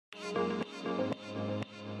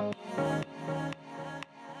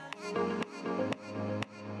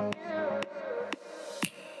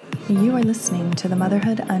You are listening to the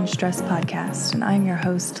Motherhood Unstressed podcast, and I'm your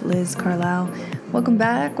host, Liz Carlisle. Welcome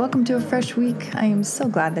back. Welcome to a fresh week. I am so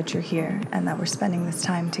glad that you're here and that we're spending this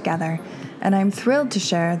time together. And I'm thrilled to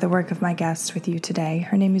share the work of my guest with you today.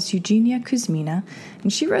 Her name is Eugenia Kuzmina,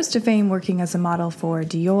 and she rose to fame working as a model for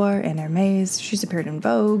Dior and Hermes. She's appeared in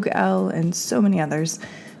Vogue, Elle, and so many others.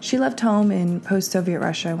 She left home in post-Soviet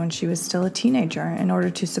Russia when she was still a teenager in order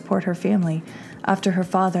to support her family after her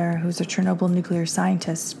father, who's a Chernobyl nuclear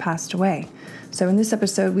scientist, passed away. So in this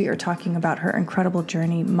episode, we are talking about her incredible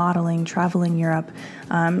journey modeling, traveling Europe,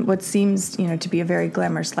 what seems, to be a very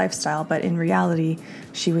glamorous lifestyle, but in reality,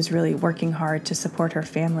 she was really working hard to support her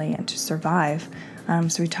family and to survive.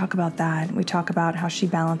 So we talk about that. We talk about how she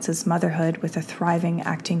balances motherhood with a thriving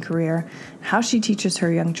acting career, how she teaches her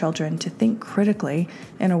young children to think critically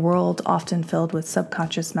in a world often filled with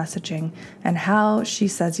subconscious messaging, and how she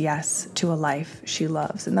says yes to a life she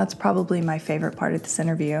loves. And that's probably my favorite part of this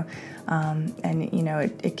interview.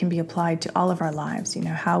 It can be applied to all of our lives,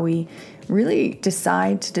 how we really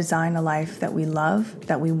decide to design a life that we love,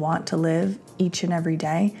 that we want to live each and every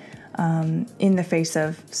day. In the face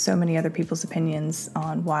of so many other people's opinions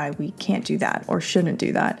on why we can't do that or shouldn't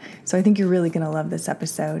do that. So I think you're really going to love this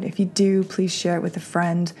episode. If you do, please share it with a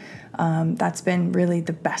friend. That's been really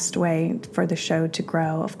the best way for the show to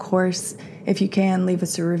grow. Of course, if you can, leave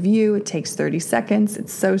us a review. It takes 30 seconds.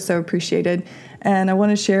 It's so appreciated. And I want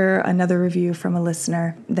to share another review from a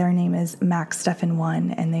listener. Their name is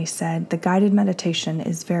MaxStefan1, and they said, "The guided meditation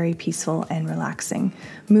is very peaceful and relaxing,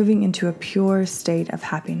 moving into a pure state of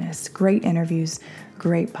happiness. Great interviews,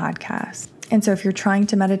 great podcast." And so if you're trying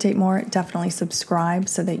to meditate more, definitely subscribe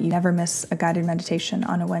so that you never miss a guided meditation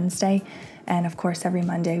on a Wednesday. And of course, every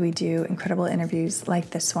Monday we do incredible interviews like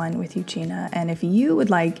this one with Eugenia. And if you would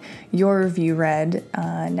like your review read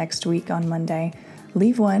next week on Monday,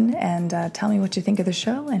 leave one and tell me what you think of the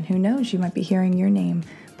show. And who knows, you might be hearing your name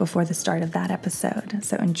before the start of that episode.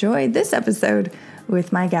 So enjoy this episode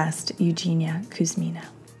with my guest, Eugenia Kuzmina.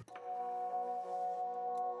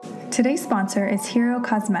 Today's sponsor is Hero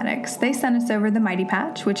Cosmetics. They sent us over the Mighty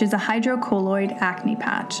Patch, which is a hydrocolloid acne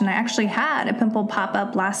patch. And I actually had a pimple pop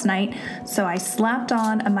up last night, so I slapped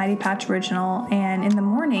on a Mighty Patch Original, and in the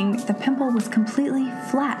morning, the pimple was completely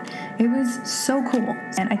flat. It was so cool.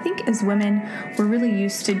 And I think as women, we're really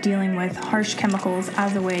used to dealing with harsh chemicals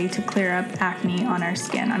as a way to clear up acne on our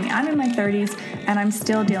skin. I mean, I'm in my 30s, and I'm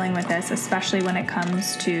still dealing with this, especially when it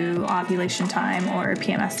comes to ovulation time or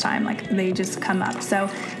PMS time. Like, they just come up. So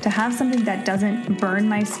to have something that doesn't burn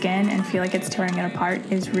my skin and feel like it's tearing it apart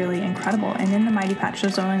is really incredible. And in the Mighty Patch,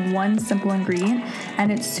 there's only one simple ingredient, and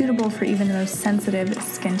it's suitable for even the most sensitive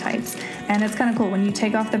skin types. And it's kind of cool. When you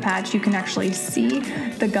take off the patch, you can actually see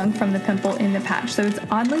the gunk from the pimple in the patch. So it's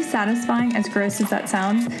oddly satisfying, as gross as that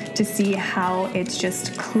sounds, to see how it's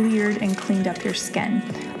just cleared and cleaned up your skin.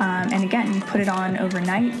 And again, you put it on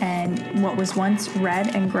overnight, and what was once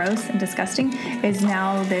red and gross and disgusting is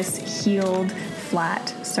now this healed,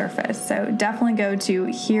 flat surface. So definitely go to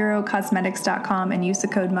herocosmetics.com and use the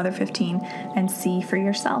code MOTHER15 and see for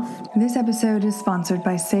yourself. This episode is sponsored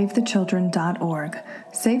by SaveTheChildren.org.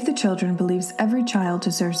 Save the Children believes every child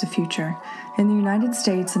deserves a future. In the United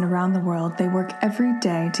States and around the world, they work every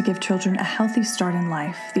day to give children a healthy start in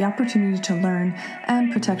life, the opportunity to learn,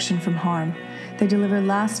 and protection from harm. They deliver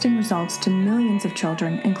lasting results to millions of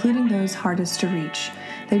children, including those hardest to reach.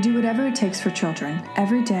 They do whatever it takes for children,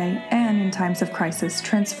 every day and in times of crisis,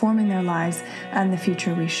 transforming their lives and the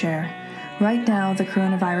future we share. Right now, the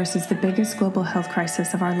coronavirus is the biggest global health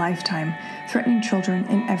crisis of our lifetime, threatening children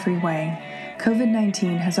in every way.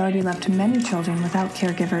 COVID-19 has already left many children without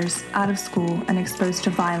caregivers, out of school, and exposed to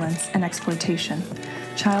violence and exploitation.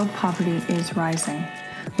 Child poverty is rising.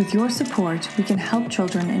 With your support, we can help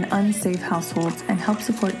children in unsafe households and help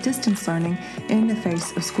support distance learning in the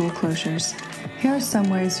face of school closures. Here are some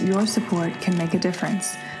ways your support can make a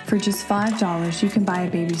difference. For just $5, you can buy a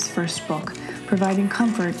baby's first book, providing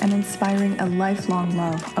comfort and inspiring a lifelong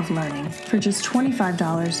love of learning. For just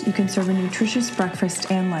 $25, you can serve a nutritious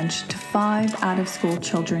breakfast and lunch to 5 out-of-school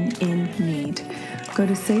children in need. Go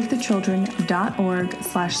to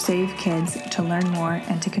SaveTheChildren.org/SaveKids to learn more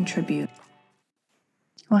and to contribute.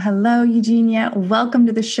 Well, hello, Eugenia. Welcome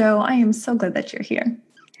to the show. I am so glad that you're here.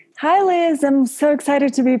 Hi, Liz. I'm so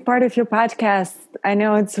excited to be part of your podcast. I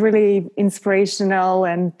know it's really inspirational,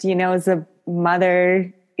 and, as a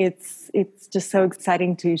mother, it's just so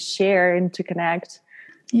exciting to share and to connect.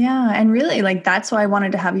 Yeah. And really, like, that's why I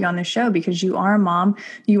wanted to have you on the show, because you are a mom.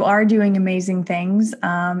 You are doing amazing things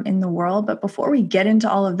in the world. But before we get into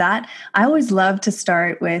all of that, I always love to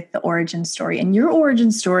start with the origin story. And your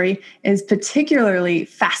origin story is particularly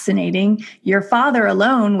fascinating. Your father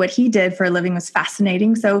alone, what he did for a living was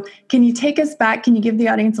fascinating. So, can you take us back? Can you give the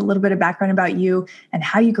audience a little bit of background about you and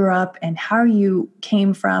how you grew up and how you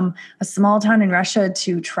came from a small town in Russia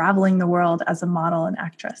to traveling the world as a model and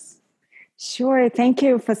actress? Sure. Thank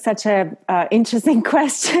you for such a interesting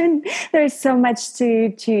question. There's so much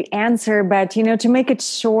to answer, but to make it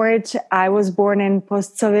short, I was born in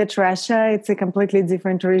post-Soviet Russia. It's a completely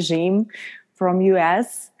different regime from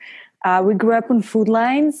US. We grew up on food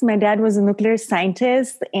lines. My dad was a nuclear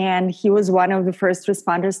scientist, and he was one of the first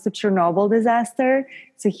responders to Chernobyl disaster.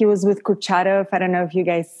 So he was with Kurchatov. I don't know if you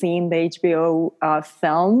guys seen the HBO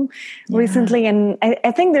film recently, and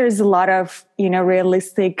I think there's a lot of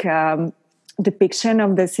realistic depiction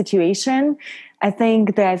of the situation. I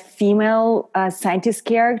think the female scientist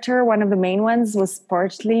character, one of the main ones, was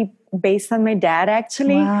partly based on my dad,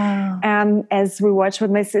 actually. Wow. As we watched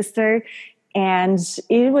with my sister. And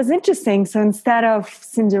it was interesting. So instead of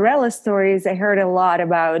Cinderella stories, I heard a lot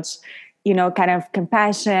about, kind of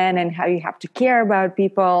compassion and how you have to care about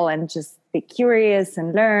people and just be curious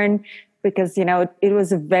and learn, because, it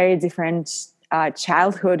was a very different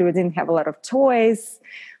childhood. We didn't have a lot of toys,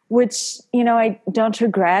 which, I don't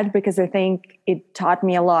regret, because I think it taught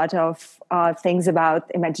me a lot of things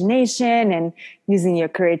about imagination and using your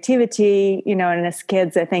creativity, and as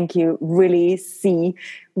kids, I think you really see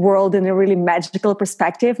world in a really magical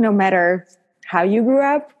perspective, no matter how you grew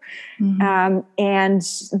up. Mm-hmm. And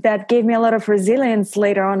that gave me a lot of resilience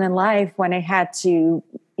later on in life when I had to,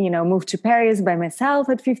 move to Paris by myself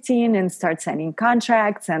at 15 and start signing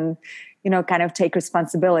contracts and kind of take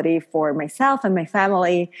responsibility for myself and my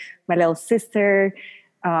family, my little sister.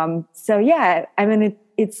 So yeah, I mean,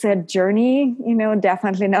 it's a journey,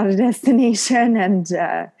 definitely not a destination,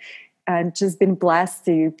 and just been blessed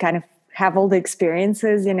to kind of have all the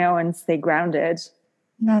experiences, and stay grounded.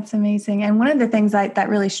 That's amazing. And one of the things that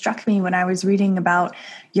really struck me when I was reading about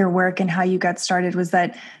your work and how you got started was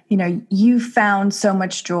that, you found so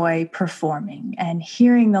much joy performing and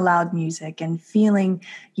hearing the loud music and feeling,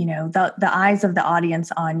 the eyes of the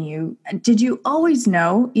audience on you. Did you always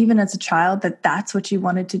know, even as a child, that that's what you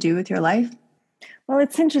wanted to do with your life? Well,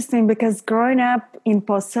 it's interesting because growing up in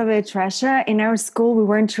post-Soviet Russia, in our school, we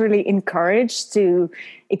weren't really encouraged to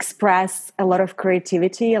express a lot of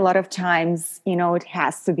creativity. A lot of times, it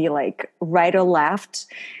has to be like right or left.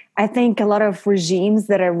 I think a lot of regimes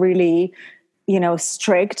that are really,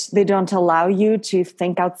 strict, they don't allow you to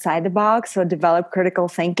think outside the box or develop critical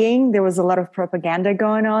thinking. There was a lot of propaganda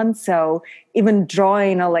going on. So even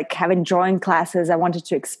drawing or like having drawing classes, I wanted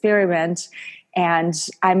to experiment. And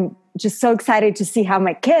I'm just so excited to see how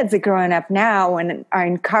my kids are growing up now and are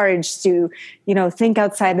encouraged to, think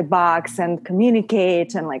outside the box and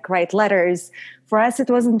communicate and like write letters. For us, it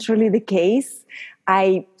wasn't really the case.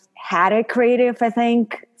 I had a creative, I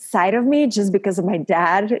think, side of me just because of my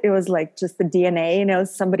dad. It was like just the DNA,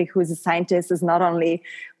 somebody who's a scientist is not only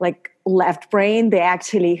like left brain, they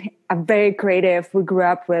actually are very creative. We grew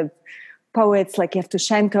up with poets like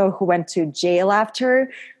Yevtushenko, who went to jail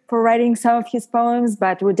after for writing some of his poems,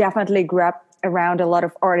 but we definitely grew up around a lot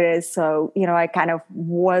of artists. So, I kind of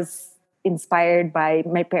was inspired by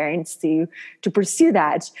my parents to pursue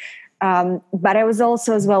that. But I was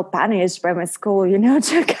also as well punished by my school,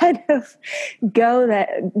 to kind of go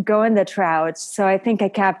in that route. So I think I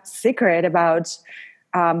kept secret about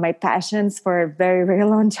my passions for a very, very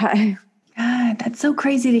long time. God, that's so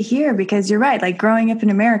crazy to hear, because you're right. Like, growing up in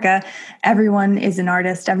America, everyone is an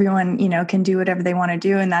artist. Everyone, can do whatever they want to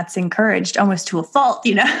do. And that's encouraged almost to a fault,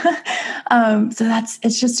 So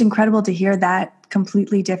it's just incredible to hear that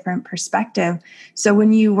completely different perspective. So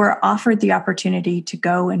when you were offered the opportunity to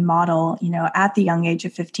go and model, at the young age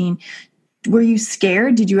of 15, were you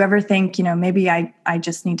scared? Did you ever think, maybe I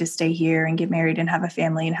just need to stay here and get married and have a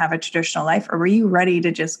family and have a traditional life? Or were you ready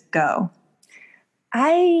to just go?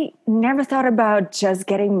 I never thought about just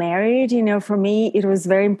getting married. For me, it was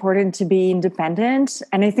very important to be independent.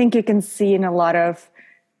 And I think you can see in a lot of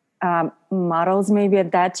models maybe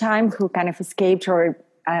at that time who kind of escaped, or,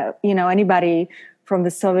 anybody from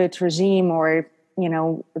the Soviet regime or,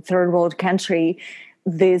 third world country,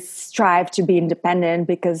 this strive to be independent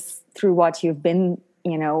because through what you've been,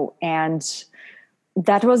 and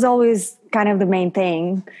that was always kind of the main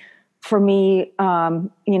thing for me,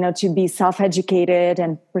 to be self-educated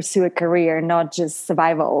and pursue a career, not just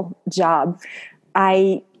survival job.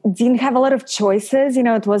 I didn't have a lot of choices.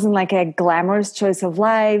 It wasn't like a glamorous choice of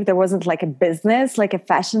life. There wasn't like a business, like a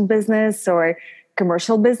fashion business or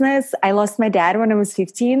commercial business. I lost my dad when I was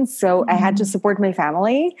 15, so I had to support my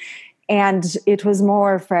family. And it was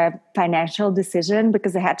more of a financial decision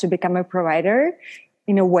because I had to become a provider.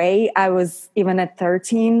 In a way, I was even at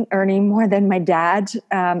 13 earning more than my dad,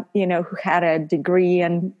 who had a degree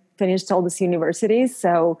and finished all these universities.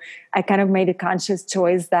 So I kind of made a conscious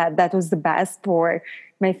choice that that was the best for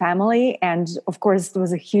my family. And of course, it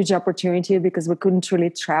was a huge opportunity because we couldn't really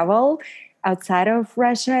travel outside of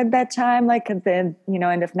Russia at that time, like at the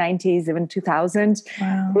end of 90s, even 2000.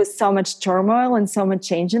 Wow. There was so much turmoil and so much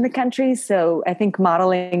change in the country. So I think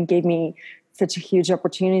modeling gave me such a huge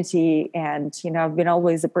opportunity. And, I've been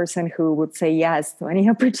always a person who would say yes to any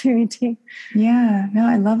opportunity. Yeah, no,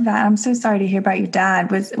 I love that. I'm so sorry to hear about your dad.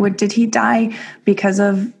 Did he die because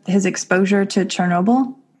of his exposure to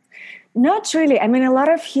Chernobyl? Not really. I mean, a lot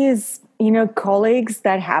of his colleagues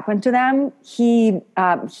that happened to them, he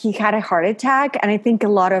had a heart attack. And I think a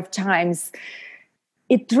lot of times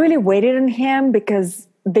it really weighed on him because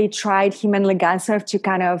they tried, him and Legasov, to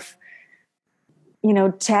kind of,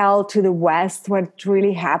 tell to the West what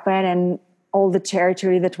really happened and all the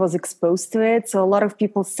territory that was exposed to it. So a lot of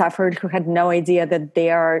people suffered who had no idea that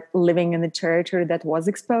they are living in the territory that was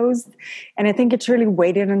exposed. And I think it really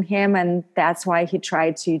weighed on him. And that's why he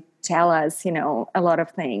tried to tell us, a lot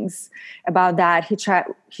of things about that.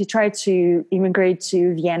 He tried to immigrate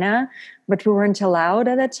to Vienna, but we weren't allowed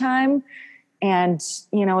at that time. And,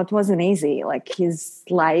 it wasn't easy. Like his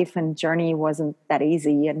life and journey wasn't that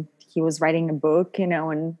easy. And he was writing a book,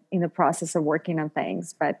 and in the process of working on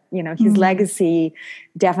things. But, his legacy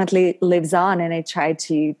definitely lives on. And I try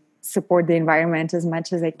to support the environment as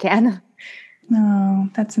much as I can. Oh,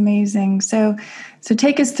 that's amazing. So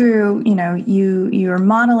take us through, you're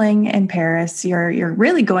modeling in Paris, you're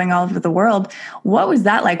really going all over the world. What was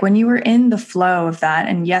that like when you were in the flow of that?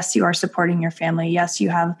 And yes, you are supporting your family. Yes, you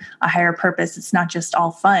have a higher purpose. It's not just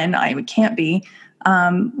all fun. It can't be.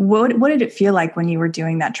 What did it feel like when you were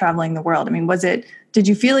doing that, traveling the world? I mean, did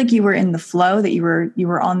you feel like you were in the flow, that you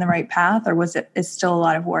were on the right path, or it's still a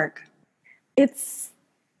lot of work? It's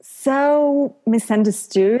so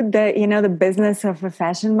misunderstood that, the business of a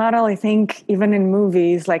fashion model. I think even in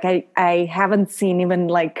movies, like I haven't seen even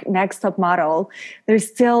like Next Top Model, there's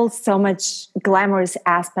still so much glamorous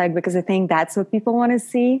aspect because I think that's what people want to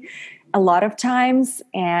see a lot of times.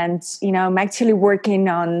 And, I'm actually working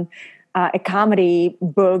on a comedy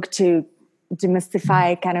book to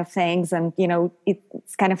demystify kind of things. And,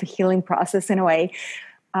 it's kind of a healing process in a way.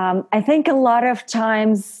 I think a lot of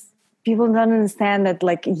times people don't understand that,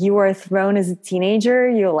 like, you are thrown as a teenager,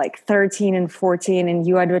 you're like 13 and 14 and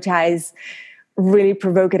you advertise really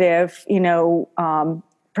provocative,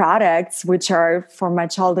 products, which are for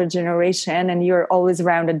much older generation. And you're always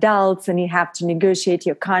around adults and you have to negotiate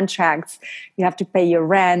your contracts. You have to pay your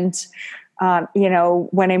rent.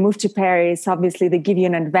 When I moved to Paris, obviously they give you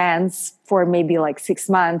an advance for maybe like 6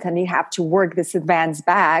 months and you have to work this advance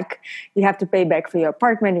back. You have to pay back for your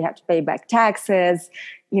apartment. You have to pay back taxes,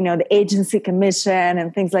 the agency commission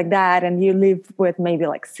and things like that. And you live with maybe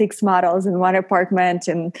like 6 models in one apartment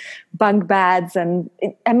and bunk beds. And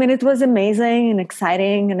it was amazing and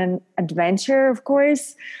exciting and an adventure, of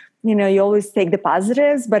course. You always take the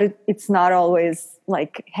positives, but it's not always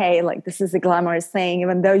like, hey, like this is a glamorous thing,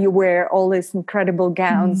 even though you wear all these incredible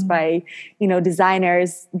gowns by,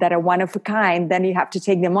 designers that are one of a kind, then you have to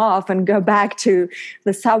take them off and go back to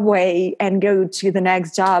the subway and go to the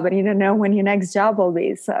next job. And you don't know when your next job will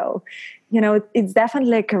be. So, it's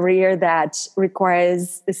definitely a career that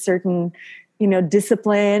requires a certain,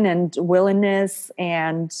 discipline and willingness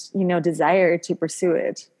and, desire to pursue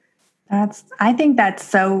it. I think that's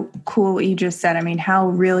so cool what you just said. I mean, how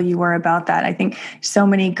real you were about that. I think so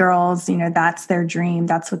many girls, that's their dream.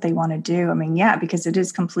 That's what they want to do. I mean, yeah, because it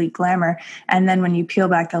is complete glamour. And then when you peel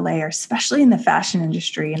back the layer, especially in the fashion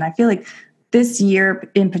industry, and I feel like this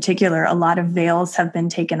year in particular, a lot of veils have been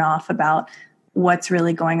taken off about what's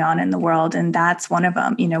really going on in the world. And that's one of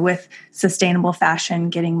them, with sustainable fashion,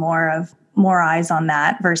 getting more eyes on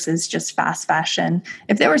that versus just fast fashion.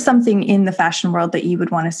 If there was something in the fashion world that you would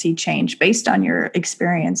want to see change based on your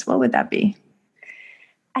experience, what would that be?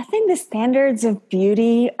 I think the standards of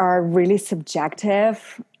beauty are really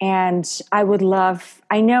subjective. And I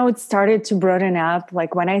know it started to broaden up.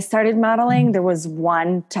 Like when I started modeling, there was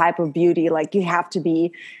one type of beauty. Like you have to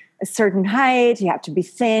be a certain height, you have to be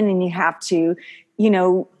thin, and you have to,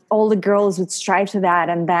 all the girls would strive to that.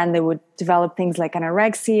 And then they would develop things like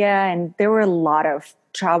anorexia. And there were a lot of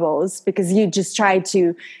troubles because you just try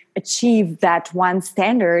to achieve that one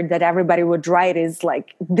standard that everybody would write is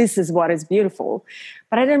like, this is what is beautiful.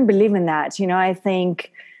 But I didn't believe in that. I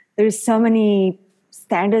think there's so many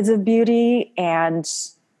standards of beauty, and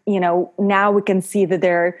now we can see that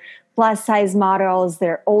there are plus size models,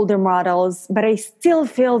 there are older models, but I still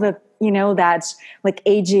feel that that like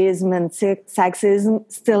ageism and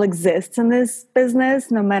sexism still exists in this business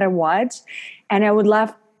no matter what. And I would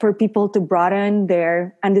love for people to broaden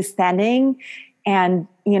their understanding and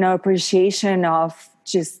appreciation of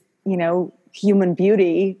just human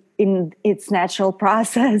beauty in its natural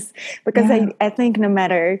process, because I think no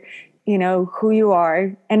matter who you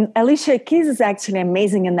are. And Alicia Keys is actually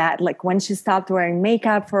amazing in that. Like when she stopped wearing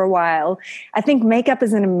makeup for a while, I think makeup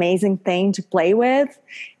is an amazing thing to play with.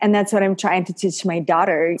 And that's what I'm trying to teach my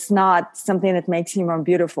daughter. It's not something that makes you more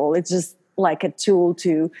beautiful. It's just like a tool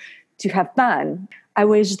to have fun. I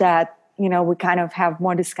wish that, we kind of have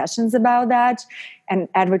more discussions about that, and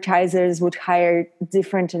advertisers would hire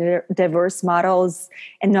different and diverse models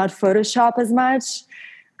and not Photoshop as much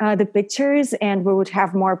the pictures, and we would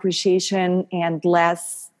have more appreciation and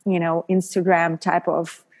less, Instagram type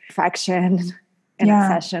of affection and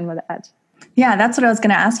obsession with that. Yeah, that's what I was going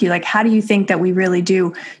to ask you. Like, how do you think that we really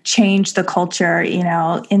do change the culture,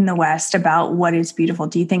 in the West about what is beautiful?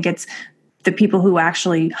 Do you think it's the people who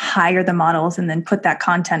actually hire the models and then put that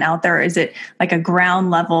content out there? Or is it like a ground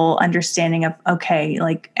level understanding of, okay,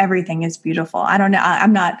 like everything is beautiful? I don't know.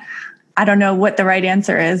 I don't know what the right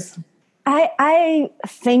answer is. I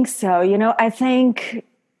think so. I think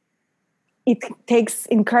it takes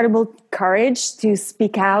incredible courage to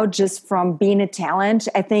speak out just from being a talent.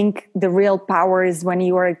 I think the real power is when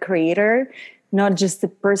you are a creator, not just a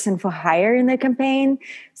person for hire in the campaign.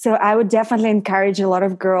 So I would definitely encourage a lot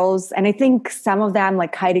of girls. And I think some of them,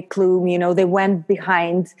 like Heidi Klum, they went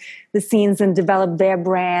behind the scenes and developed their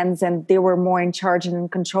brands, and they were more in charge and in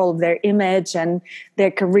control of their image and their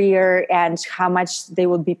career and how much they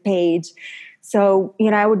would be paid. So,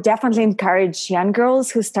 I would definitely encourage young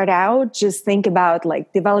girls who start out, just think about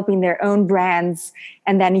like developing their own brands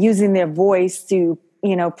and then using their voice to,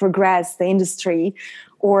 progress the industry,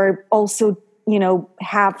 or also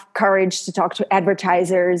have courage to talk to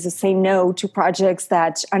advertisers, to say no to projects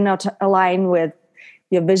that are not aligned with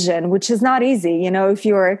your vision, which is not easy, if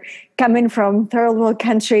you're coming from third world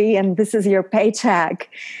country and this is your paycheck.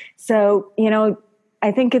 So,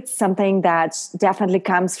 I think it's something that definitely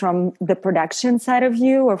comes from the production side of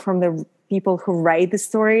you or from the people who write the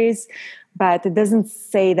stories, but it doesn't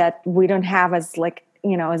say that we don't have as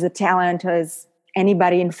as a talent, as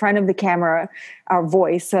anybody in front of the camera, our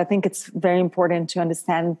voice. So I think it's very important to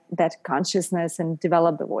understand that consciousness and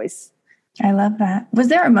develop the voice. I love that. Was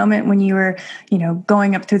there a moment when you were,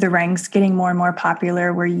 going up through the ranks, getting more and more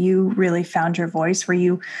popular, where you really found your voice, where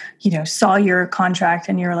you, saw your contract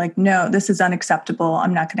and you're like, no, this is unacceptable.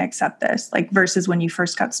 I'm not going to accept this, like versus when you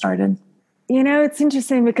first got started? It's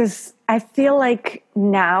interesting because I feel like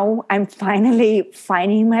now I'm finally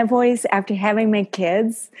finding my voice after having my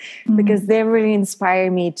kids, because they really inspire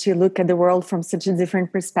me to look at the world from such a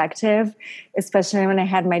different perspective, especially when I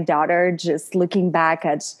had my daughter. Just looking back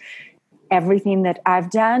at everything that I've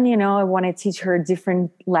done, I want to teach her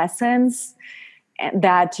different lessons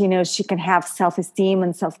that, she can have self-esteem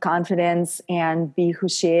and self-confidence and be who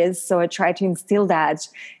she is. So I try to instill that.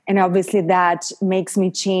 And obviously that makes me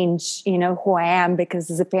change, who I am, because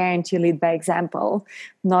as a parent, you lead by example,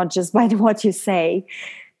 not just by what you say.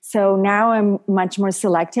 So now I'm much more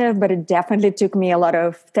selective, but it definitely took me a lot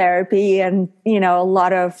of therapy and, a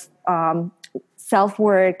lot of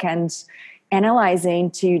self-work and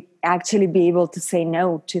analyzing to actually be able to say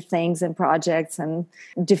no to things and projects and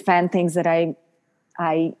defend things that I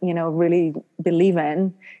really believe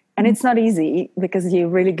in. And it's not easy because you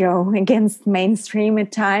really go against mainstream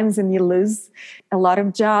at times and you lose a lot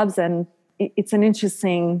of jobs. And it's an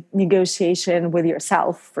interesting negotiation with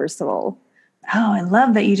yourself, first of all. Oh, I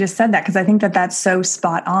love that you just said that, because I think that that's so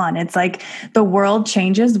spot on. It's like the world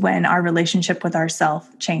changes when our relationship with ourselves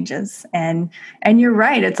changes. And you're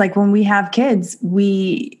right. It's like when we have kids,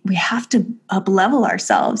 we have to up-level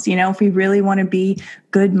ourselves. If we really want to be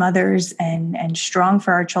good mothers and strong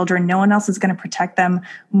for our children, no one else is going to protect them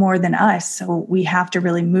more than us. So we have to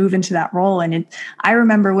really move into that role. And I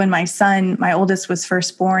remember when my oldest was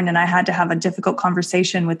first born, and I had to have a difficult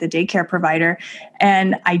conversation with the daycare provider,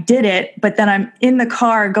 and I did it, but then I'm in the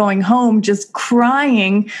car going home just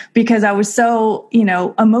crying because I was so,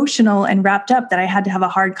 emotional and wrapped up that I had to have a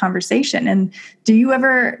hard conversation. And did you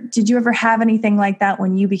ever have anything like that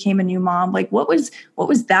when you became a new mom? Like what was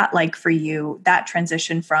that like for you, that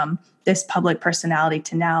transition from this public personality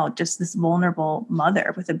to now just this vulnerable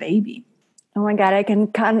mother with a baby? Oh my God, I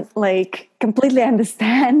can like completely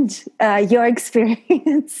understand your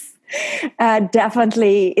experience.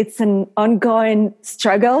 Definitely, it's an ongoing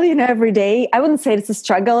struggle, every day. I wouldn't say it's a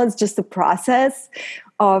struggle, it's just a process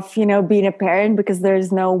of, being a parent, because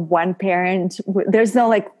there's no one parent, there's no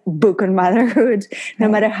like book on motherhood, no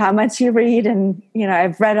matter how much you read. And,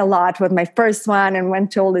 I've read a lot with my first one and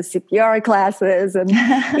went to all the CPR classes and,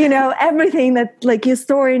 everything that like you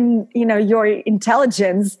store in, your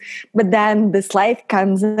intelligence. But then this life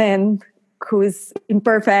comes in who's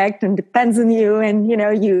imperfect and depends on you, and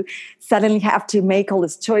you suddenly have to make all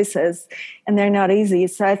these choices, and they're not easy.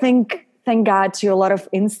 So I think, thank God, to a lot of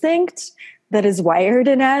instinct that is wired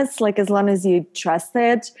in us, like as long as you trust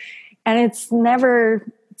it. And it's never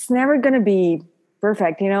going to be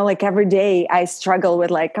perfect, like every day I struggle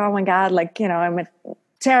with like, oh my God, like, I'm a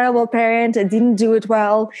terrible parent, I didn't do it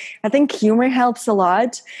well. I think humor helps a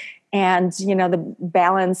lot, and the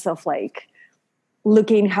balance of like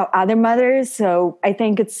looking how other mothers. So I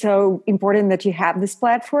think it's so important that you have this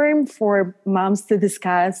platform for moms to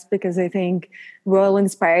discuss, because I think we'll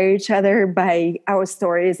inspire each other by our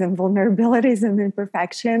stories and vulnerabilities and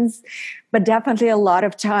imperfections. But definitely a lot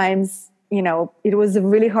of times, it was a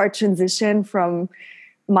really hard transition from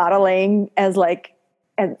modeling as like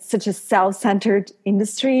such a self-centered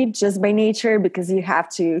industry just by nature, because you have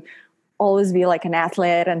to always be like an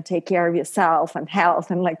athlete and take care of yourself and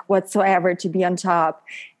health and like whatsoever to be on top,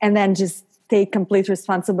 and then just take complete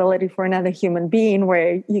responsibility for another human being,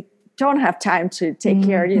 where you don't have time to take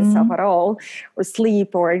care of yourself at all, or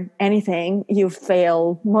sleep or anything. You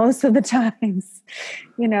fail most of the times.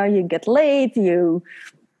 You get late, you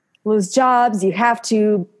lose jobs, you have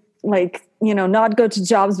to like, not go to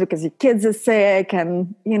jobs because your kids are sick,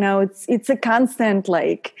 and it's a constant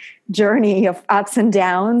like journey of ups and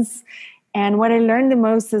downs. And what I learned the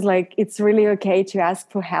most is like, it's really okay to ask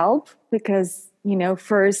for help, because,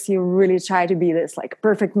 first you really try to be this like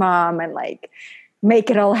perfect mom and like make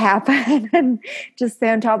it all happen and just stay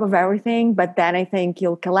on top of everything. But then I think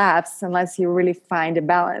you'll collapse unless you really find a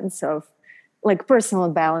balance of like personal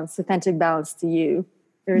balance, authentic balance to you.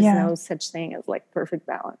 There's no such thing as like perfect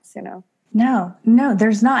balance, No,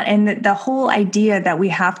 there's not. And the whole idea that we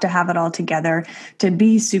have to have it all together to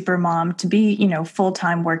be super mom, to be,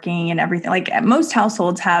 full-time working and everything. Like most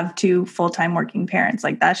households have two full-time working parents.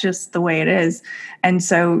 Like that's just the way it is. And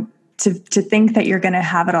so to think that you're going to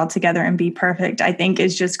have it all together and be perfect, I think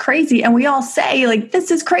is just crazy. And we all say like, this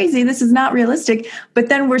is crazy, this is not realistic, but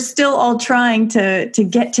then we're still all trying to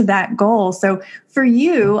get to that goal. So for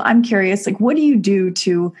you, I'm curious, like, what do you do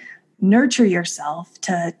to nurture yourself,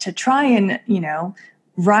 to try and,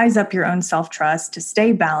 rise up your own self-trust, to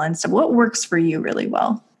stay balanced? What works for you really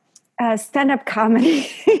well? Stand-up comedy.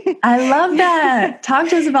 I love that. Talk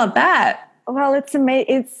to us about that. Well, it's amazing.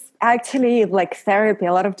 It's actually like therapy.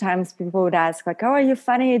 A lot of times people would ask like, oh, are you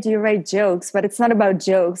funny? Do you write jokes? But it's not about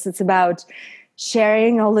jokes. It's about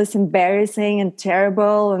sharing all this embarrassing and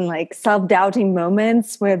terrible and like self-doubting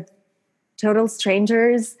moments with total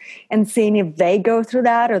strangers, and seeing if they go through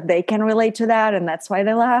that or they can relate to that, and that's why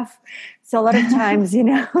they laugh. So a lot of times,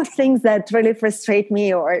 things that really frustrate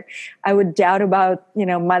me or I would doubt about,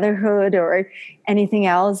 motherhood or anything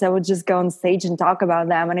else, I would just go on stage and talk about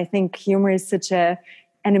them. And I think humor is such an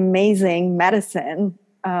amazing medicine,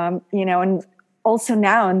 and also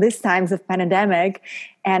now in these times of pandemic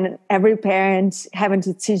and every parent having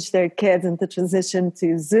to teach their kids and to transition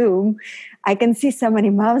to Zoom, I can see so many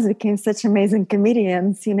moms became such amazing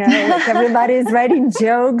comedians, like everybody is writing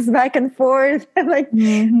jokes back and forth. Like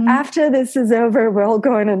after this is over, we're all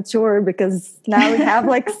going on tour because now we have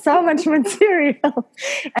like so much material.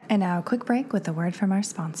 And now a quick break with a word from our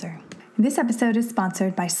sponsor. This episode is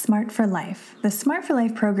sponsored by Smart for Life. The Smart for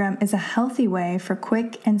Life program is a healthy way for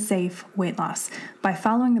quick and safe weight loss. By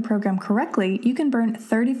following the program correctly, you can burn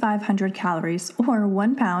 3,500 calories or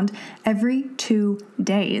 1 pound every 2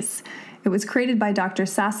 days. It was created by Dr.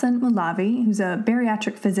 Sasan Mulavi, who's a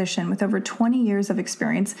bariatric physician with over 20 years of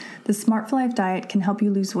experience. The Smart for Life diet can help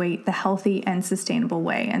you lose weight the healthy and sustainable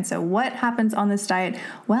way. And so what happens on this diet?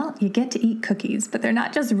 Well, you get to eat cookies, but they're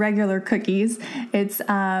not just regular cookies. It's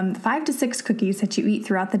 5 to 6 cookies that you eat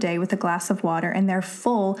throughout the day with a glass of water, and they're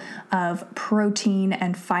full of protein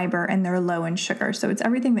and fiber, and they're low in sugar. So it's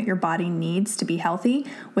everything that your body needs to be healthy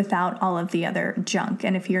without all of the other junk.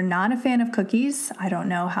 And if you're not a fan of cookies, I don't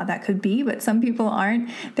know how that could be, but some people aren't.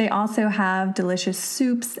 They also have delicious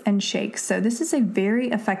soups and shakes. So this is a very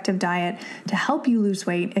effective diet to help you lose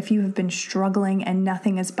weight if you have been struggling and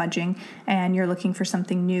nothing is budging and you're looking for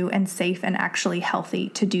something new and safe and actually healthy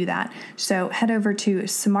to do that. So head over to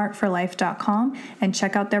smartforlife.com and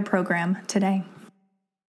check out their program today.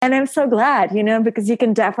 And I'm so glad, because you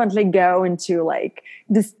can definitely go into like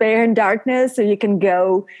despair and darkness, or you can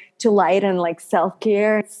go to light and like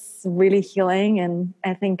self-care. It's really healing. And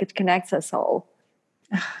I think it connects us all.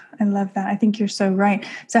 I love that. I think you're so right.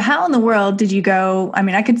 So how in the world did you go? I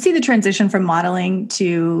mean, I could see the transition from modeling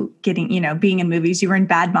to getting, being in movies. You were in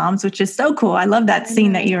Bad Moms, which is so cool. I love that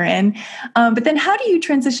scene that you were in. But then how do you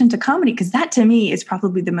transition to comedy? Because that to me is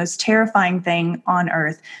probably the most terrifying thing on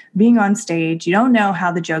earth. Being on stage, you don't know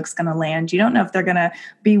how the joke's going to land. You don't know if they're going to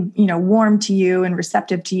be, warm to you and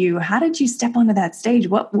receptive to you. How did you step onto that stage?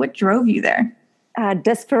 What drove you there?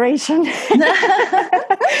 Desperation.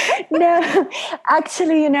 No,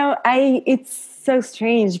 actually, it's so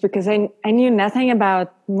strange because I knew nothing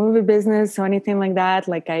about movie business or anything like that.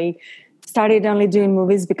 Like I started only doing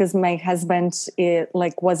movies because my husband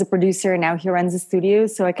was a producer and now he runs a studio.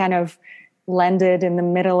 So I kind of landed in the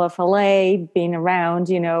middle of LA, being around,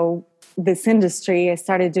 this industry. I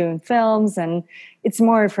started doing films, and it's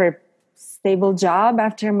more for stable job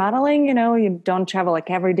after modeling. You don't travel like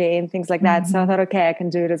every day and things like that. Mm-hmm. So I thought, okay, I can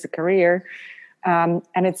do it as a career. And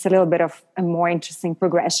it's a little bit of a more interesting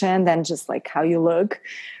progression than just like how you look.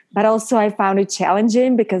 But also I found it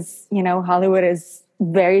challenging because, Hollywood is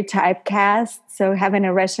very typecast. So having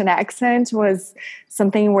a Russian accent was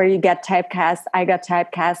something where you get typecast. I got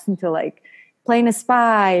typecast into like playing a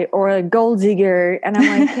spy or a gold digger. And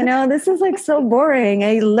I'm like, this is like so boring.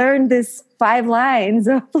 I learned this 5 lines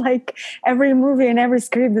of like every movie and every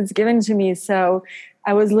script that's given to me. So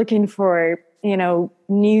I was looking for,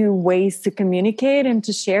 new ways to communicate and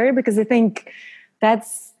to share, because I think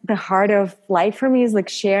that's the heart of life for me, is like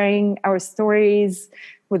sharing our stories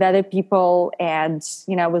with other people. And,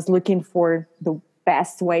 I was looking for the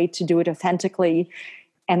best way to do it authentically.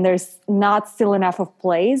 And there's not still enough of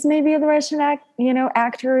plays, maybe of the Russian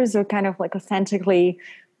actors, or kind of like authentically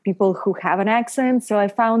people who have an accent. So I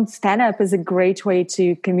found stand-up is a great way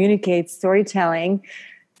to communicate storytelling,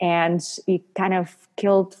 and it kind of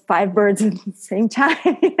killed 5 birds at the same time.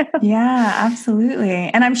 Yeah, absolutely.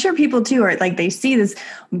 And I'm sure people too are like, they see this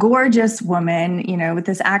gorgeous woman, with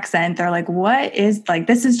this accent. They're like, what is like,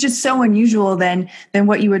 this is just so unusual than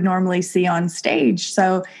what you would normally see on stage.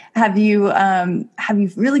 So have you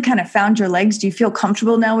really kind of found your legs? Do you feel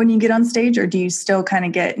comfortable now when you get on stage, or do you still kind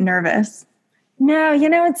of get nervous? No,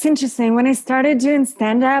 it's interesting. When I started doing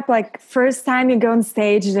stand-up, like first time you go on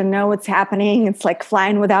stage, you don't know what's happening. It's like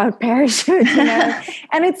flying without a parachute,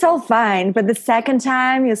 and it's all fine. But the second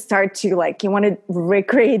time you start to like, you want to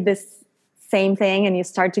recreate this same thing, and you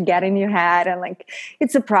start to get in your head, and like,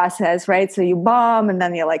 it's a process, right? So you bomb, and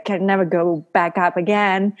then you like can never go back up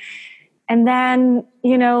again. And then,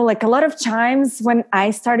 like a lot of times when I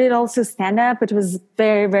started also stand-up, it was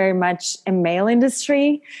very, very much a male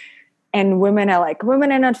industry. And women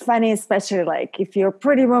are not funny, especially like if you're a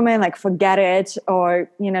pretty woman, like forget it.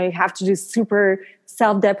 Or, you have to do super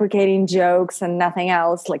self-deprecating jokes and nothing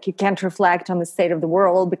else. Like you can't reflect on the state of the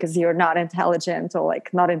world because you're not intelligent, or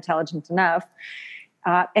like not intelligent enough.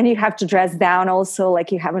 And you have to dress down also,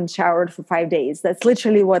 like you haven't showered for 5 days. That's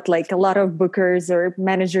literally what like a lot of bookers or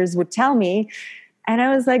managers would tell me. And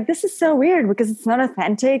I was like, this is so weird because it's not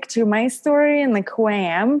authentic to my story and like who I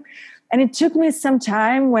am. And it took me some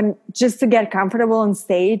time just to get comfortable on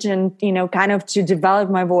stage and, kind of to develop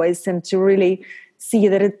my voice and to really see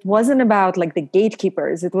that it wasn't about like the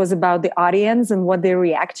gatekeepers. It was about the audience and what they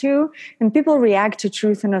react to. And people react to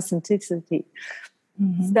truth and authenticity.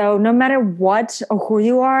 Mm-hmm. So no matter what or who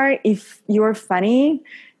you are, if you're funny,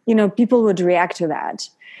 people would react to that.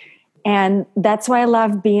 And that's why I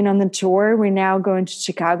love being on the tour. We're now going to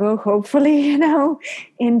Chicago, hopefully,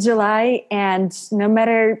 in July. And no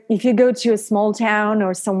matter if you go to a small town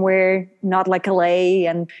or somewhere not like LA,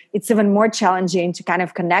 and it's even more challenging to kind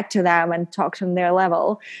of connect to them and talk to them their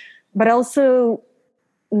level. But also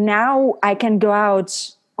now I can go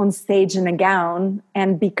out on stage in a gown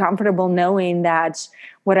and be comfortable knowing that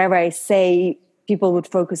whatever I say, people would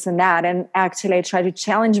focus on that. And actually I try to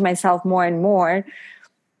challenge myself more and more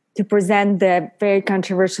to present the very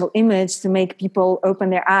controversial image, to make people open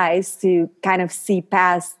their eyes to kind of see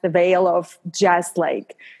past the veil of just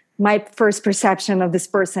like my first perception of this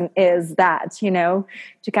person is that,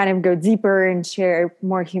 to kind of go deeper and share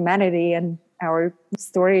more humanity and our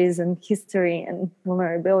stories and history and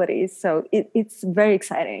vulnerabilities. So it's very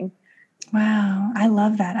exciting. Wow, I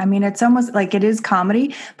love that. I mean, it's almost like it is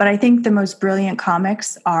comedy, but I think the most brilliant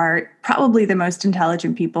comics are probably the most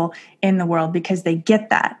intelligent people in the world, because they get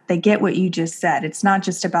that. They get what you just said. It's not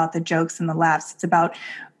just about the jokes and the laughs. It's about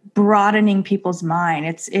broadening people's mind.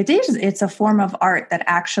 It's a form of art that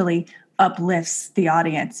actually uplifts the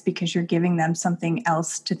audience because you're giving them something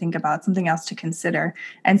else to think about, something else to consider.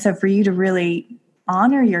 And so for you to really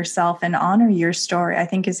honor yourself and honor your story, I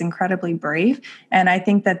think is incredibly brave. And I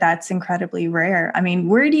think that that's incredibly rare. I mean,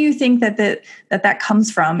 where do you think that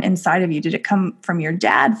comes from inside of you? Did it come from your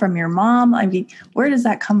dad, from your mom? I mean, where does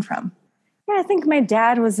that come from? Yeah, I think my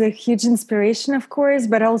dad was a huge inspiration, of course,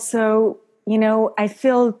 but also, I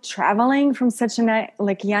feel traveling from such a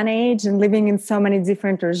young age and living in so many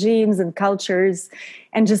different regimes and cultures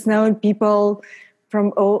and just knowing people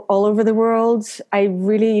from all over the world, I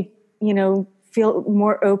really, feel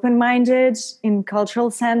more open-minded in cultural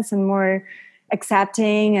sense and more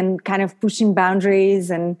accepting and kind of pushing boundaries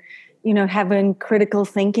and, having critical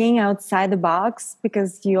thinking outside the box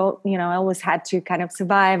because I always had to kind of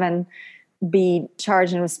survive and be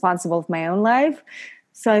charged and responsible of my own life.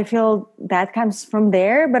 So I feel that comes from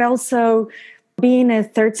there, but also being a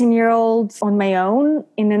 13-year-old on my own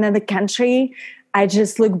in another country, I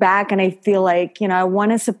just look back and I feel like, I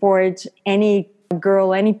want to support any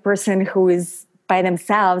girl, any person who is by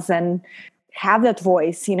themselves and have that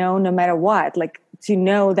voice, no matter what, like to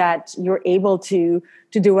know that you're able to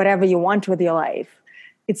do whatever you want with your life.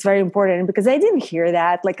 It's very important because I didn't hear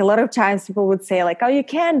that. Like a lot of times people would say like, oh, you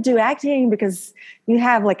can't do acting because you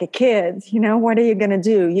have like a kid, what are you going to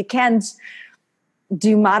do? You can't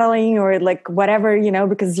do modeling or like whatever,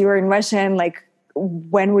 because you're in Russia and like,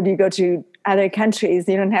 when would you go to other countries?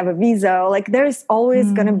 You don't have a visa. Like there's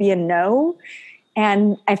always going to be a no.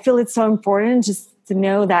 And I feel it's so important just to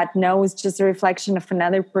know that no is just a reflection of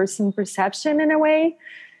another person's perception in a way,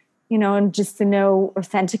 and just to know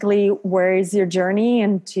authentically where is your journey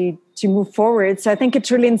and to move forward. So I think it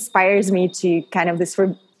really inspires me to kind of this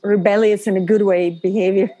rebellious in a good way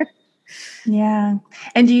behavior. Yeah.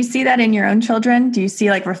 And do you see that in your own children? Do you see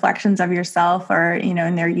like reflections of yourself or,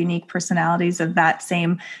 in their unique personalities of that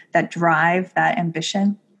drive, that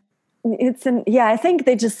ambition? I think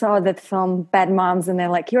they just saw that film Bad Moms and they're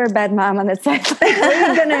like, you're a bad mom. And it's like,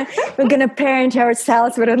 we're gonna parent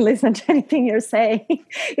ourselves. We don't listen to anything you're saying.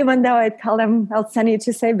 Even though I tell them I'll send you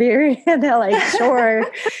to Siberia. And they're like, sure,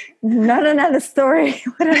 not another story.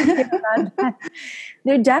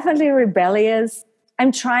 They're definitely rebellious.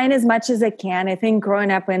 I'm trying as much as I can. I think growing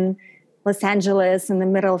up in Los Angeles in the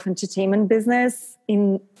middle of entertainment business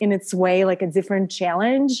in its way, like a different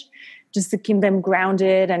challenge, just to keep them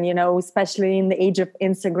grounded. And, especially in the age of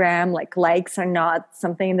Instagram, like likes are not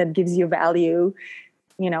something that gives you value,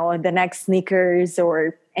 the next sneakers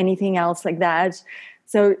or anything else like that.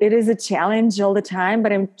 So it is a challenge all the time,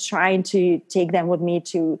 but I'm trying to take them with me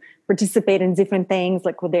to participate in different things,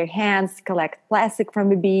 like with their hands, collect plastic from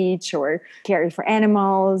the beach or care for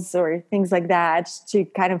animals or things like that to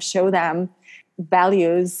kind of show them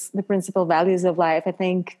values, the principal values of life. I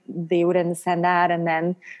think they would understand that. And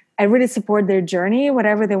then I really support their journey,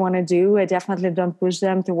 whatever they want to do. I definitely don't push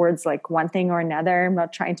them towards like one thing or another. I'm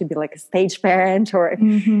not trying to be like a stage parent or,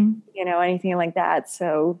 anything like that.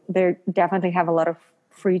 So they definitely have a lot of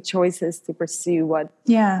free choices to pursue what.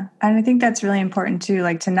 Yeah. And I think that's really important too,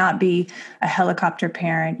 like to not be a helicopter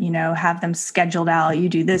parent, have them scheduled out. You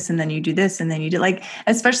do this and then you do this and then you do like,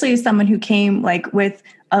 especially as someone who came like with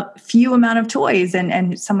a few amount of toys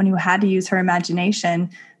and someone who had to use her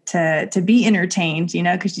imagination to be entertained,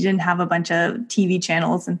 because you didn't have a bunch of TV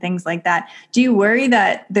channels and things like that. Do you worry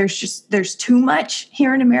that there's too much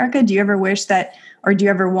here in America? Do you ever wish that, or do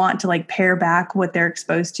you ever want to like pare back what they're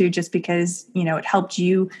exposed to just because, it helped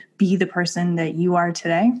you be the person that you are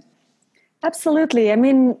today? Absolutely. I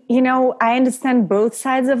mean, I understand both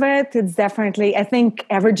sides of it. It's definitely, I think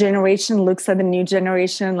every generation looks at the new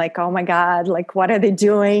generation like, oh my God, like what are they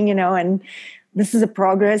doing? And this is a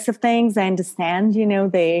progress of things. I understand,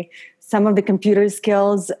 some of the computer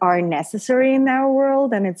skills are necessary in our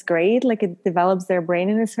world and it's great. Like it develops their brain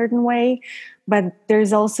in a certain way. But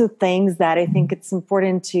there's also things that I think it's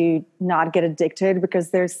important to not get addicted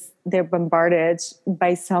because they're bombarded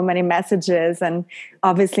by so many messages. And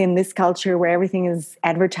obviously in this culture where everything is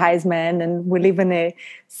advertisement and we live in a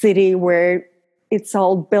city where it's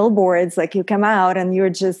all billboards, like you come out and you're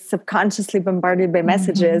just subconsciously bombarded by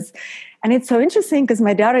messages. And it's so interesting because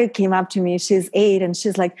my daughter came up to me, she's 8, and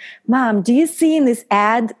she's like, Mom, do you see in this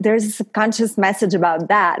ad, there's a subconscious message about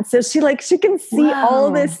that. So she can see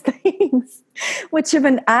all these things, which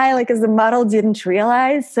even I, like as a model, didn't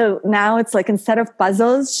realize. So now it's like, instead of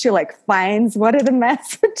puzzles, she like finds what are the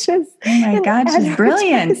messages. Oh my God, she's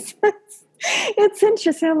brilliant. It's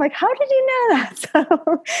interesting. I'm like, how did you know that?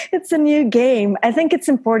 So it's a new game. I think it's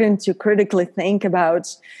important to critically think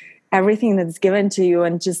about everything that's given to you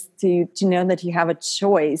and just to know that you have a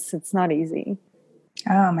choice. It's not easy.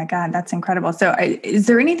 Oh my God, that's incredible. So, is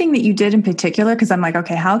there anything that you did in particular? Because I'm like,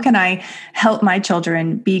 okay, how can I help my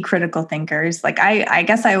children be critical thinkers? Like, I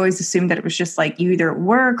guess I always assumed that it was just like you either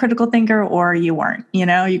were a critical thinker or you weren't.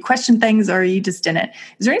 You question things or you just didn't.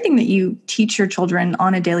 Is there anything that you teach your children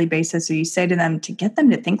on a daily basis, or you say to them to get them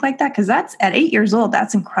to think like that? Because that's at 8 years old,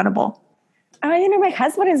 that's incredible. My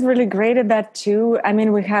husband is really great at that too. I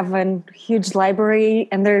mean, we have a huge library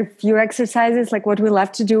and there are a few exercises. Like what we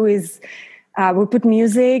love to do is we put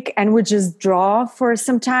music and we just draw for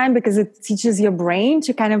some time because it teaches your brain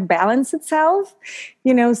to kind of balance itself,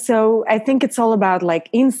 so I think it's all about like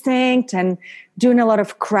instinct and doing a lot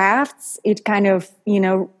of crafts. It kind of,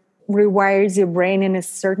 rewires your brain in a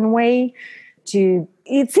certain way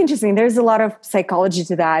it's interesting. There's a lot of psychology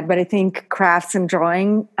to that, but I think crafts and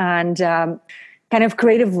drawing and kind of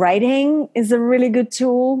creative writing is a really good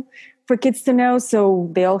tool for kids to know. So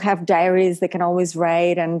they all have diaries they can always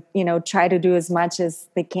write and, try to do as much as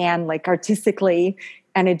they can, like artistically.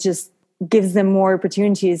 And it just gives them more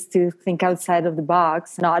opportunities to think outside of the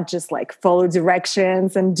box, not just like follow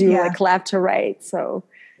directions and do like left to right. So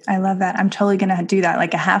I love that. I'm totally going to do that,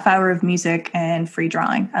 like a half hour of music and free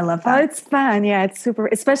drawing. I love that. Oh, it's fun. Yeah, it's super,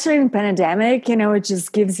 especially in pandemic, it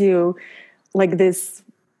just gives you like this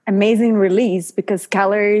amazing release because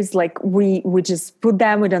colors, like we just put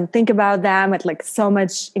them, we don't think about them, at like so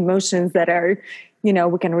much emotions that are,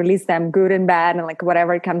 we can release them good and bad and like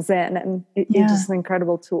whatever comes in. And it's just an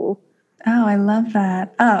incredible tool. Oh, I love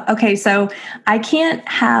that. Oh, okay. So I can't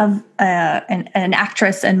have an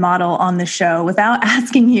actress and model on the show without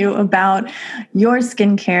asking you about your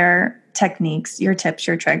skincare techniques, your tips,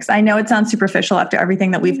 your tricks. I know it sounds superficial after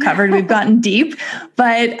everything that we've covered. We've gotten deep,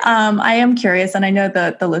 but I am curious, and I know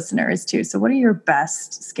the listener is too. So what are your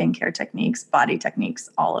best skincare techniques, body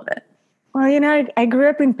techniques, all of it? Well, I grew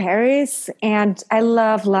up in Paris and I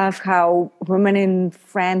love how women in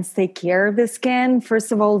France take care of the skin.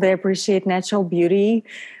 First of all, they appreciate natural beauty.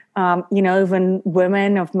 Even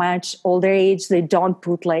women of much older age, they don't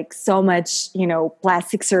put like so much,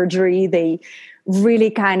 plastic surgery. They really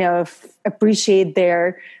kind of appreciate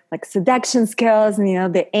their like seduction skills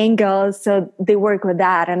and, the angles. So they work with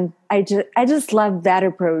that. And I just love that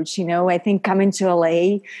approach. I think coming to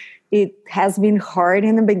LA, it has been hard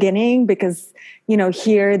in the beginning because,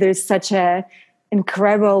 here there's such a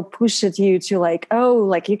incredible push at you to like, oh,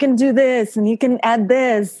 like you can do this and you can add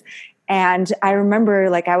this. And I remember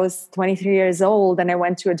like I was 23 years old and I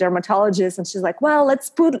went to a dermatologist and she's like, well, let's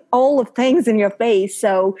put all of things in your face.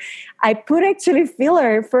 So I put actually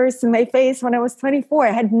filler first in my face when I was 24.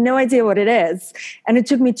 I had no idea what it is. And it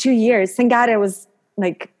took me 2 years. Thank God I was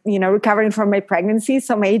like, recovering from my pregnancy.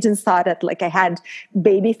 So my agents thought that like I had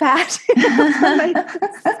baby fat.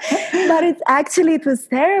 But it was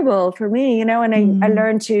terrible for me, and I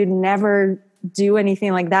learned to never do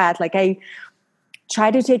anything like that. Like I try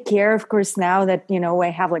to take care, of course, now that, I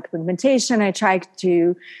have like pigmentation, I try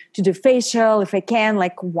to do facial if I can,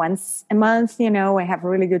 like once a month, I have a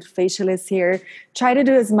really good facialist here. Try to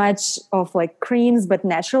do as much of like creams, but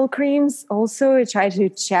natural creams also. I try to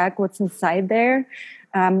check what's inside there.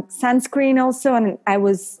 Sunscreen also. And I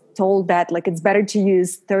was told that like it's better to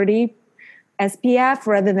use 30 SPF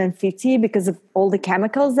rather than 50 because of all the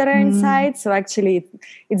chemicals that are inside. So actually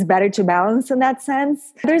it's better to balance in that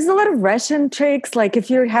sense. There's a lot of Russian tricks. Like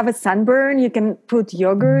if you have a sunburn, you can put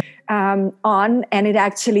yogurt on and it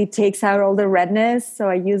actually takes out all the redness. So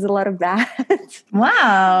I use a lot of that.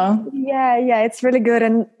 Wow. Yeah, it's really good.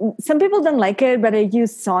 And some people don't like it, but I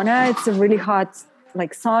use sauna. It's a really hot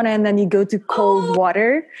like sauna and then you go to cold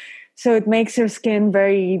water. So it makes your skin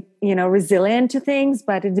very, resilient to things,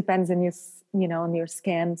 but it depends on on your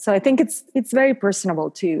skin. So I think it's very personable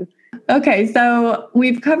too. Okay, so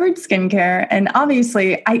we've covered skincare, and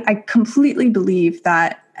obviously I completely believe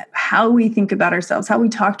that how we think about ourselves, how we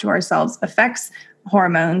talk to ourselves affects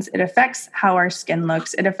hormones, it affects how our skin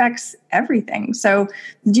looks, it affects everything. So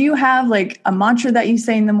do you have like a mantra that you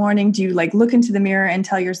say in the morning? Do you like look into the mirror and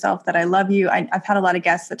tell yourself that I love you? I've had a lot of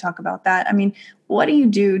guests that talk about that. I mean, what do you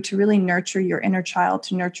do to really nurture your inner child,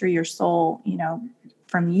 to nurture your soul,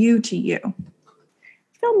 from you to you?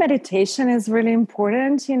 I feel meditation is really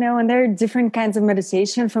important, and there are different kinds of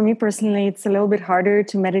meditation. For me personally, it's a little bit harder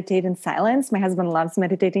to meditate in silence. My husband loves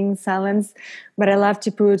meditating in silence, but I love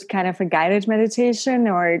to put kind of a guided meditation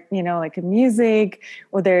or, like a music,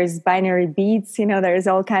 or there's binary beats, there's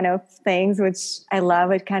all kind of things which I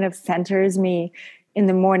love. It kind of centers me in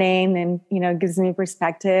the morning and, gives me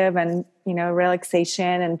perspective and,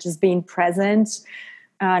 relaxation and just being present,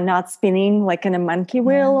 not spinning like in a monkey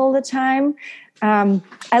wheel all the time.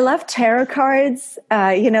 I love tarot cards.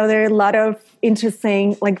 There are a lot of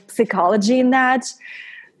interesting like psychology in that.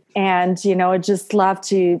 And, I just love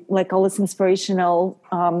to like all these inspirational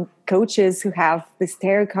coaches who have this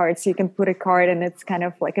tarot cards. So you can put a card and it's kind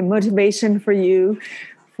of like a motivation for you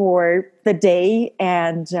for the day.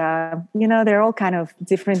 And, they're all kind of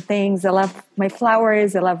different things. I love my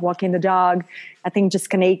flowers. I love walking the dog. I think just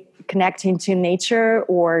connecting to nature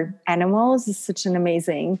or animals is such an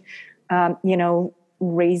amazing,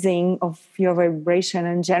 raising of your vibration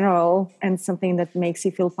in general, and something that makes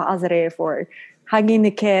you feel positive, or hugging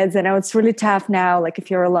the kids. I know it's really tough now, like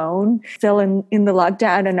if you're alone, still in the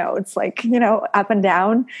lockdown, I know it's like, up and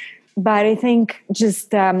down. But I think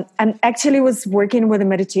just, I actually was working with a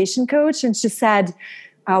meditation coach, and she said,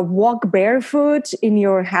 walk barefoot in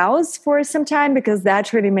your house for some time, because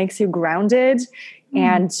that really makes you grounded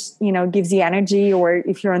and, gives you energy. Or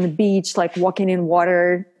if you're on the beach, like walking in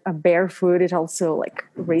water barefoot, it also like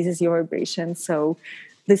raises your vibration. So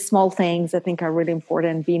these small things I think are really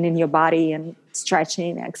important, being in your body and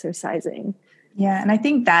stretching, exercising. Yeah. And I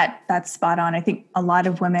think that's spot on. I think a lot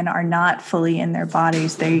of women are not fully in their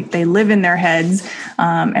bodies. They live in their heads.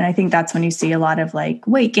 And I think that's when you see a lot of like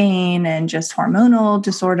weight gain and just hormonal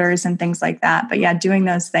disorders and things like that. But yeah, doing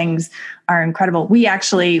those things are incredible. We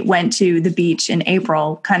actually went to the beach in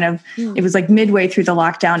April, it was like midway through the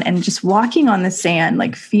lockdown, and just walking on the sand,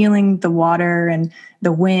 like feeling the water and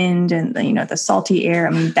the wind and the salty air.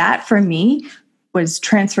 I mean, that for me was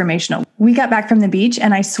transformational. We got back from the beach,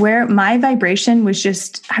 and I swear my vibration was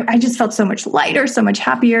I just felt so much lighter, so much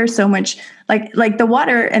happier, so much like the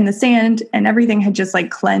water and the sand and everything had just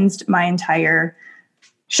like cleansed my entire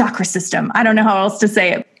chakra system. I don't know how else to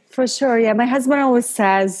say it. For sure. Yeah. My husband always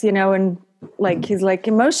says, and like, he's like,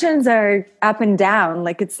 emotions are up and down.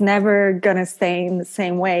 Like it's never going to stay in the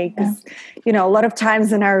same way. Because, a lot of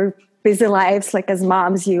times in our busy lives, like as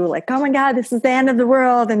moms, you like, oh my God, this is the end of the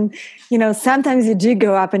world. And, sometimes you do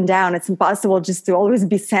go up and down. It's impossible just to always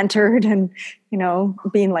be centered and,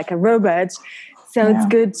 being like a robot. So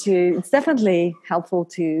it's definitely helpful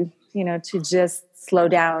to, to just slow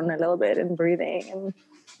down a little bit and breathing and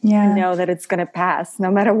know that it's going to pass no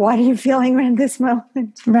matter what you're feeling in this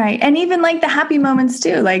moment. Right. And even like the happy moments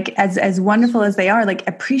too, like as wonderful as they are, like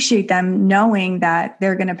appreciate them, knowing that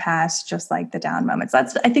they're going to pass, just like the down moments. I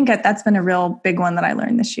think that's been a real big one that I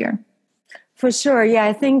learned this year. For sure. Yeah.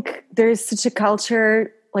 I think there's such a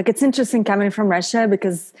culture, like it's interesting coming from Russia,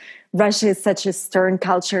 because Russia is such a stern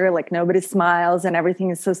culture. Like nobody smiles and everything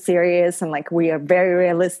is so serious. And like we are very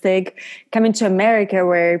realistic. Coming to America,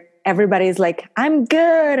 where everybody's like, I'm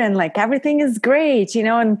good. And like, everything is great,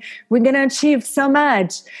 and we're going to achieve so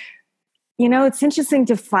much. It's interesting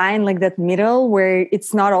to find like that middle where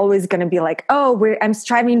it's not always going to be like, oh, I'm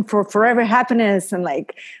striving for forever happiness. And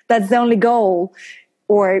like, that's the only goal.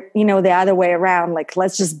 Or, the other way around, like,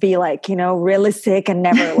 let's just be like, realistic and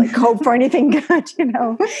never like hope for anything good,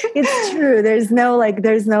 It's true.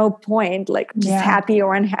 There's no point, like just happy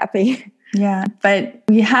or unhappy. Yeah, but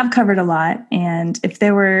we have covered a lot. And if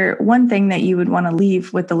there were one thing that you would want to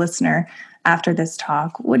leave with the listener after this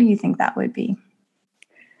talk, what do you think that would be?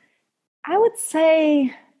 I would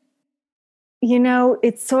say,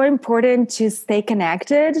 it's so important to stay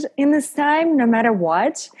connected in this time, no matter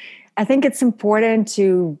what. I think it's important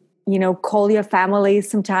to, call your family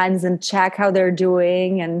sometimes and check how they're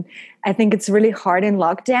doing. And I think it's really hard in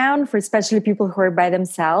lockdown for especially people who are by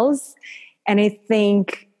themselves. And I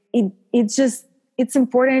think it's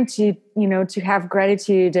important to, to have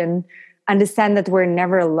gratitude and understand that we're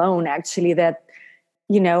never alone, actually, that,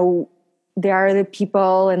 there are other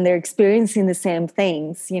people and they're experiencing the same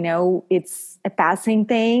things. It's a passing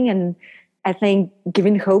thing. And I think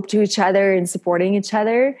giving hope to each other and supporting each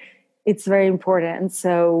other, it's very important.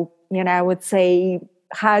 So, I would say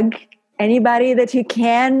hug anybody that you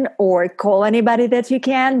can, or call anybody that you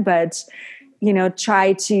can, but,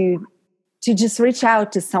 try to just reach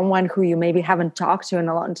out to someone who you maybe haven't talked to in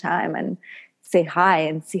a long time and say hi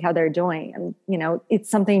and see how they're doing. And, it's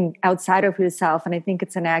something outside of yourself. And I think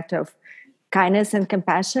it's an act of kindness and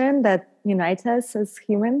compassion that unites us as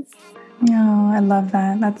humans. Oh, I love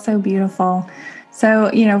that. That's so beautiful.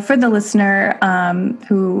 So, for the listener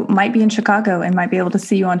who might be in Chicago and might be able to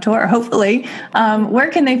see you on tour, hopefully, where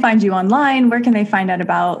can they find you online? Where can they find out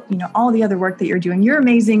about, all the other work that you're doing? Your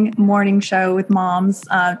amazing morning show with moms.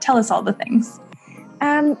 Tell us all the things.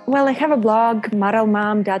 Well, I have a blog,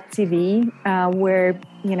 modelmom.tv, where,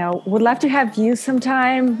 would love to have you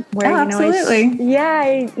sometime. Where, absolutely.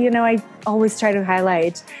 I always try to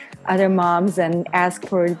highlight other moms and ask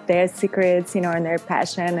for their secrets, and their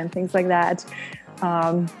passion and things like that.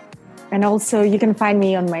 And also you can find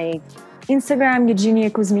me on my Instagram, Eugenia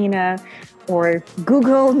Kuzmina, or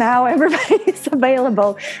Google now, everybody's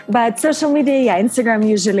available. But social media, yeah, Instagram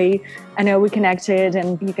usually. I know we connected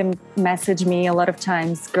and you can message me a lot of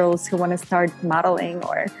times, girls who want to start modeling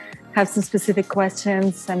or have some specific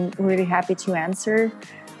questions. I'm really happy to answer.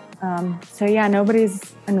 So yeah,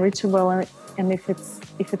 nobody's unreachable. And if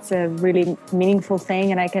it's a really meaningful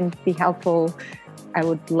thing and I can be helpful, I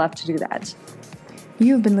would love to do that.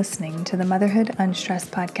 You have been listening to the Motherhood Unstressed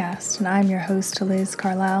podcast, and I'm your host, Liz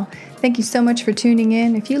Carlisle. Thank you so much for tuning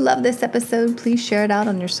in. If you love this episode, please share it out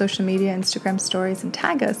on your social media, Instagram stories, and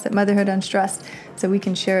tag us at Motherhood Unstressed so we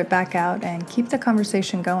can share it back out and keep the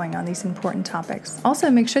conversation going on these important topics. Also,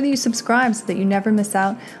 make sure that you subscribe so that you never miss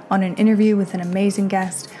out on an interview with an amazing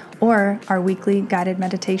guest or our weekly guided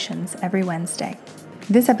meditations every Wednesday.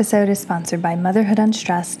 This episode is sponsored by Motherhood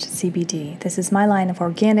Unstressed CBD. This is my line of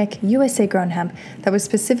organic, USA-grown hemp that was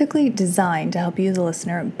specifically designed to help you, the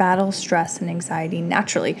listener, battle stress and anxiety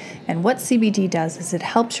naturally. And what CBD does is it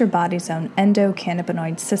helps your body's own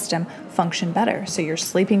endocannabinoid system function better. So you're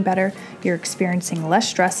sleeping better, you're experiencing less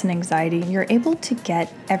stress and anxiety, and you're able to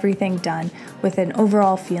get everything done with an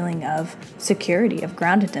overall feeling of security, of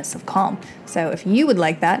groundedness, of calm. So if you would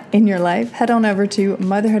like that in your life, head on over to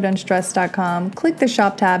motherhoodunstressed.com, click the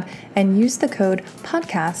shop tab, and use the code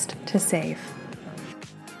podcast to save.